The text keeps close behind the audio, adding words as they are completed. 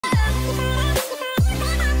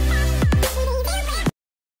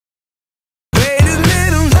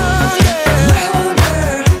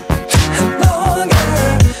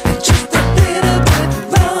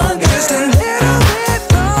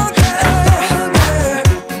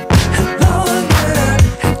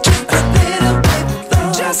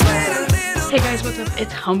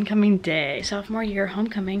It's homecoming day. Sophomore year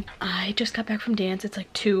homecoming. I just got back from dance. It's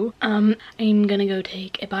like 2. I'm gonna go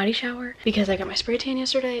take a body shower because I got my spray tan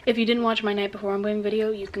yesterday. If you didn't watch my night before homecoming video,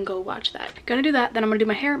 you can go watch that. Gonna do that, then I'm gonna do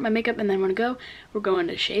my hair, my makeup, and then we're going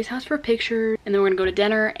to Shay's house for a picture, and then we're gonna go to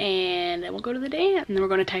dinner, and then we'll go to the dance, and then we're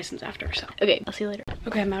going to Tyson's after. So okay, I'll see you later.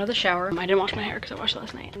 Okay, I'm out of the shower. I didn't wash my hair because I washed it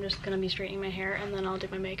last night. I'm just gonna be straightening my hair, and then I'll do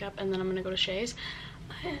my makeup, and then I'm gonna go to Shay's.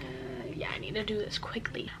 Yeah, I need to do this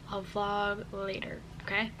quickly. I'll vlog later.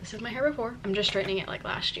 Okay, this is my hair before. I'm just straightening it like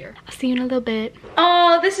last year. I'll see you in a little bit.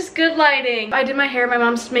 Oh, this is good lighting. I did my hair. My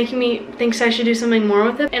mom's making me thinks I should do something more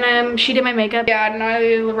with it, and she did my makeup. Yeah, now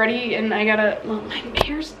I'm ready, and I gotta. Well, my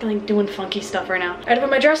hair's like doing funky stuff right now. I had to put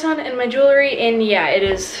my dress on and my jewelry, and yeah, it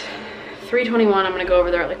is 3:21. I'm gonna go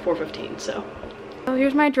over there at like 4:15. So. Oh,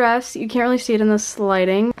 here's my dress. You can't really see it in this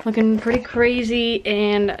lighting. Looking pretty crazy,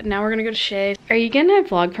 and now we're gonna go to Shay's. Are you gonna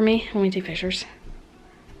vlog for me when we take pictures?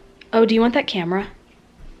 Oh, do you want that camera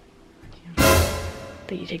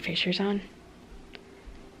that you take pictures on?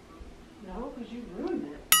 No, because you ruined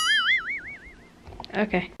it.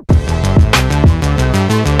 Okay.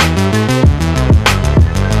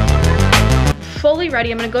 Fully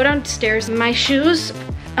ready. I'm gonna go downstairs. My shoes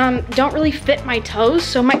don't really fit my toes,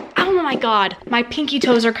 so oh my god, my pinky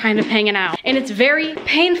toes are kind of hanging out, and it's very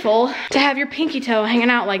painful to have your pinky toe hanging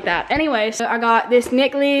out like that. Anyway, so I got this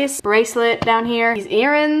necklace, bracelet down here, these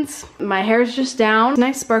earrings, my hair's just down,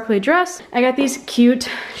 nice sparkly dress. I got these cute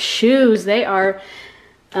shoes. They are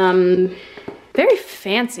very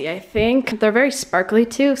fancy, I think. They're very sparkly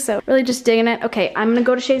too, so really just digging it. Okay, I'm gonna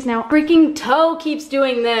go to Shay's now. Freaking toe keeps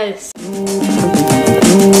doing this.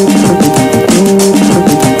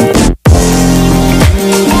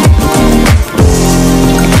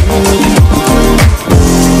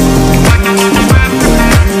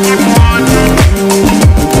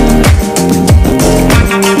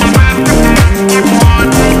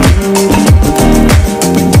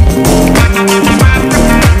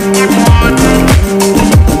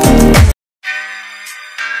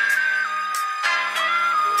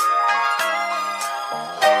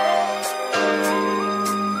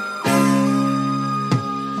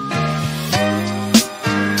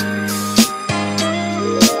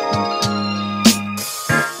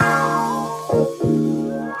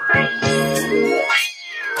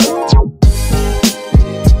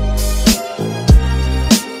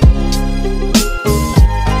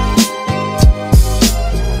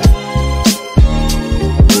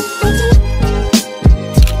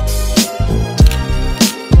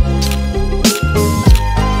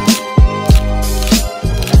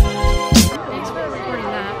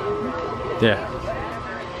 Yeah.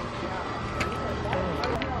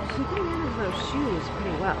 She can manage those shoes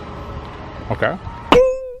pretty well. Okay.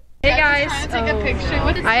 Hey guys, Take a picture.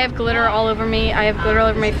 What is I have glitter all over me. I have glitter all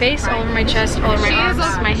over my face, all over my chest, all over my arms,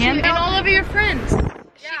 my hands. and all over your friends.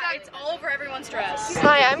 Yeah, it's all over everyone's dress.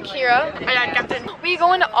 Hi, I'm Kira. And I'm Captain. We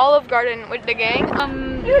going to Olive Garden with the gang.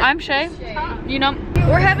 I'm Shay. You know,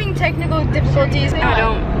 We're having technical difficulties. I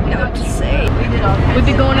don't know what to say. we'd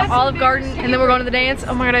be going to Olive Garden, and then we're going to the dance.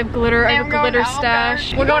 Oh my god, I have glitter. I have a we're going glitter to Olive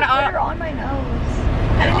stash. We're going to on my nose.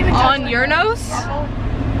 I didn't even on your nose?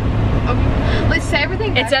 Okay. Let's say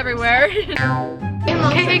everything. It's everywhere.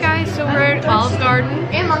 Okay, hey guys, so we're at Olive Garden.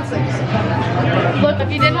 And long sleeves. Look,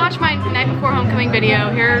 if you didn't watch my night before homecoming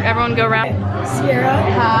video, here, everyone go around. Sierra.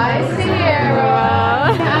 Hi,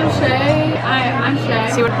 Sierra. I'm Shay. I'm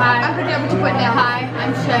Shay. See what? Hi. I forget what you put now. Hi,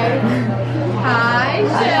 I'm Shay. Hi,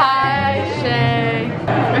 Shay. Hi, Shay.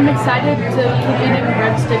 I'm excited to keep eating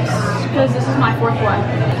breadsticks because this is my 4th one.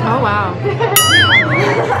 Oh wow.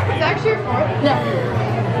 It's actually your 4th? Yeah.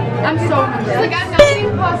 I'm so hungry. Like, I'm not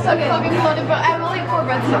eating pasta, fucking bloated, but I'm only 4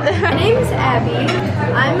 breadsticks. My name's Abby.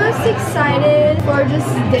 I'm most excited for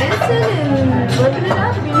just dancing and living it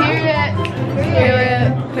up. You know?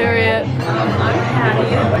 Period. I'm Patty.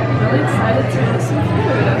 I'm really excited to eat some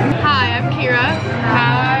food. Hi, I'm Kira.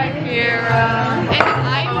 Hi, Kira. And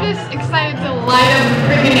I'm just excited to light up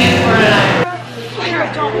freaking dance for tonight.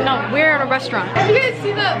 No, we're in a restaurant. Have you guys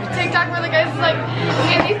seen the TikTok where the guy's like,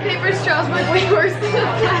 man, these paper straws work way worse than the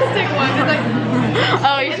plastic ones? It's like,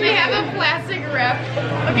 Oh, you and they have a plastic wrap.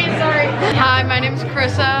 Okay, sorry. Hi, my name's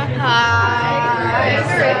Carissa. Hi,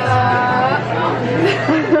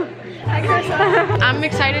 Hi, Carissa. I'm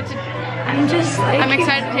excited to. I'm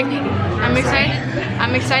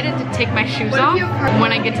excited to take my shoes off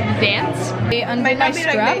when I get to the dance. I undid my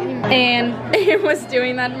strap, and it was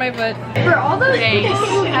doing that in my foot. For all those Thanks. people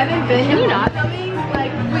who haven't been Can you not? coming,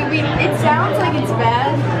 like, it sounds like it's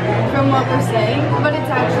bad from what we're saying, but it's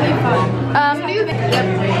actually fun.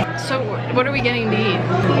 So what are we getting to eat?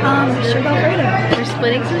 Sugar Alfredo.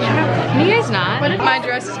 splitting some shot. Can you guys not? My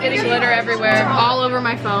dress is getting glitter everywhere. All over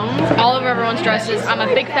my phone. All over everyone's dresses. I'm a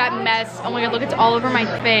big fat mess. Oh my god, look, it's all over my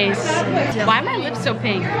face. Why are my lips so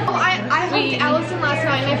pink? Oh, I hugged Allison last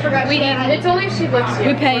night and I forgot she had. It's only if she looks you.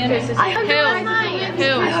 We paying. Who? I hugged her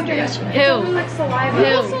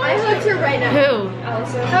right now. Who?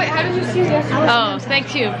 Allison. How did you see yesterday? Oh,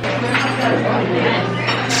 thank you.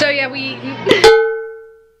 So yeah, we.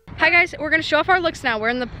 Hi guys, we're gonna show off our looks now. We're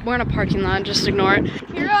in a parking lot. Just ignore it.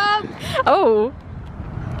 Kira! Oh,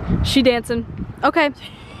 she dancing. Okay.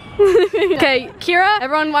 Okay, Kira,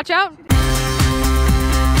 everyone watch out.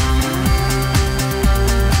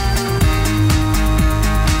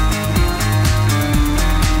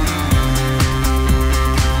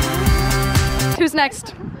 Who's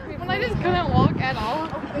next? When I just couldn't walk at all.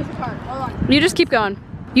 Oh, there's a car. Hold on. You just keep going.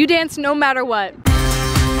 You dance no matter what.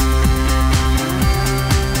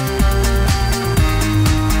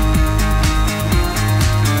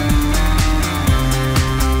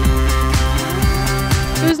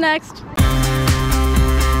 Who's next?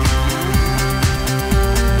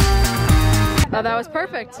 Oh, that was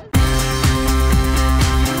perfect.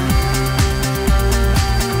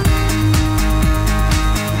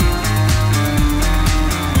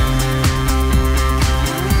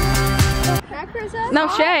 No,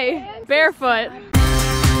 Shay. Barefoot.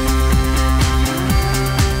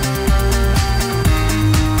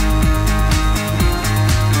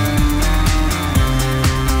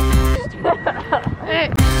 Hey.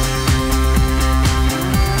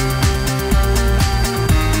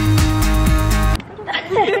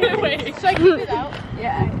 Wait, should I keep it out?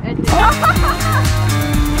 Yeah, I did.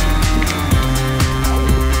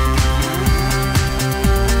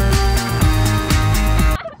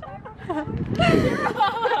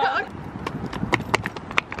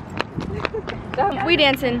 We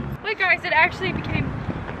dancing. Wait guys, it actually became...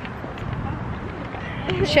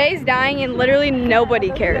 Shay's dying and literally nobody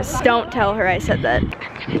cares. Don't tell her I said that.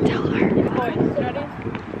 I'm gonna tell her. Ready?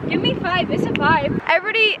 Give me 5, it's a 5.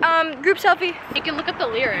 Everybody, group selfie. You can look up the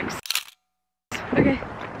lyrics. Okay.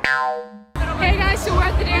 Hey guys, so we're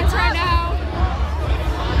at the dance right now.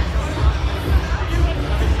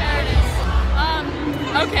 There it is.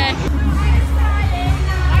 Okay.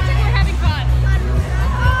 We're having fun.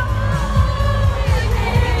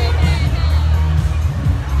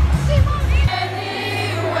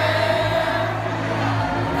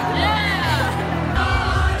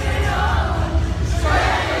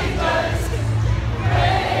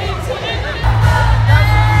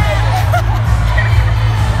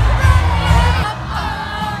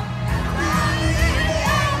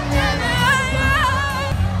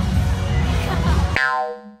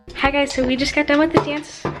 Hi guys, so we just got done with the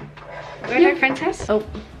dance. We're at our friend's house. Oh.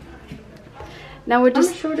 Now we're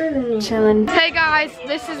just chilling. Hey guys,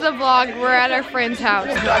 this is the vlog. We're at our friend's house.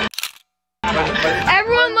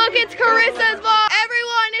 Everyone look, it's Carissa's vlog.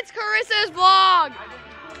 Everyone, it's Carissa's vlog.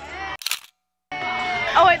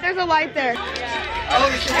 Oh wait, there's a light there. Oh,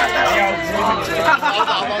 she got that.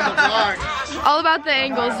 All about the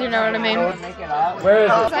angles, you know what I mean? Where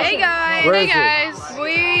is it? Hey guys. Where Hey is it? guys.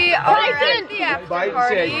 We are at the after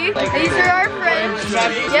party. These are our friends.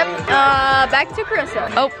 Yep. Back to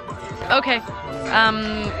Carissa. Oh, okay.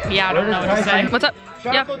 Yeah, I don't know what to say. What's up?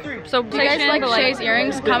 Yeah. So, do you guys like Shay's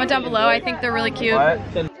earrings? Comment down below. I think they're really cute. Mom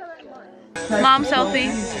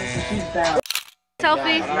selfie.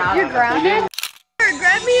 Selfie. You're grounded?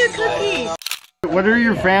 Grab me a cookie. What are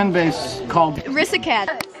your fan base called? Carissa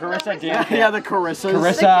Cat. Carissa Dan. Yeah, the Carissas.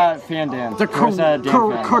 Carissa fan dance. The Carissa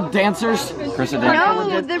Dan fan. dancers. Carissa Dan.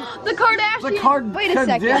 No, the Kardashians. Wait a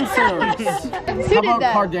second. Dancers. Who How did about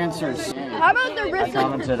that? car dancers? How about the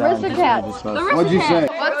Commented Carissa on Cat? this The post. What'd you say?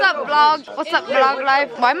 What's up, vlog? What's up, vlog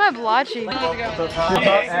life? Why am I blotchy? Hey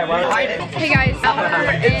guys, now we're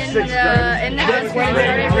in the house. We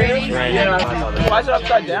started reading. Why is it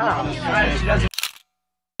upside down?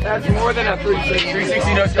 That's more than a 360.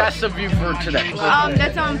 360 no. That's the view for today.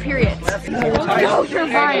 That's on periods. Oh, you're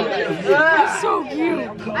fine. You're so cute.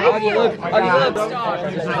 Ugly lip.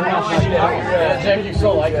 Jake, you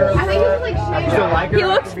still like her? I think it's like You still like her? He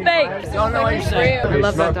looks fake. Don't know what you're saying. I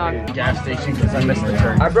love that dog. Gas station because I missed the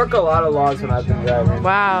turn. I broke a lot of laws when I've been driving.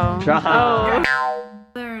 Wow. Oh.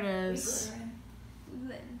 There it is.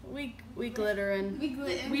 We glittering.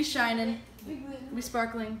 We shining. We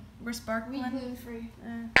sparkling. We're sparkling. gluten free.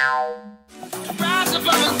 Rise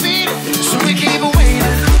above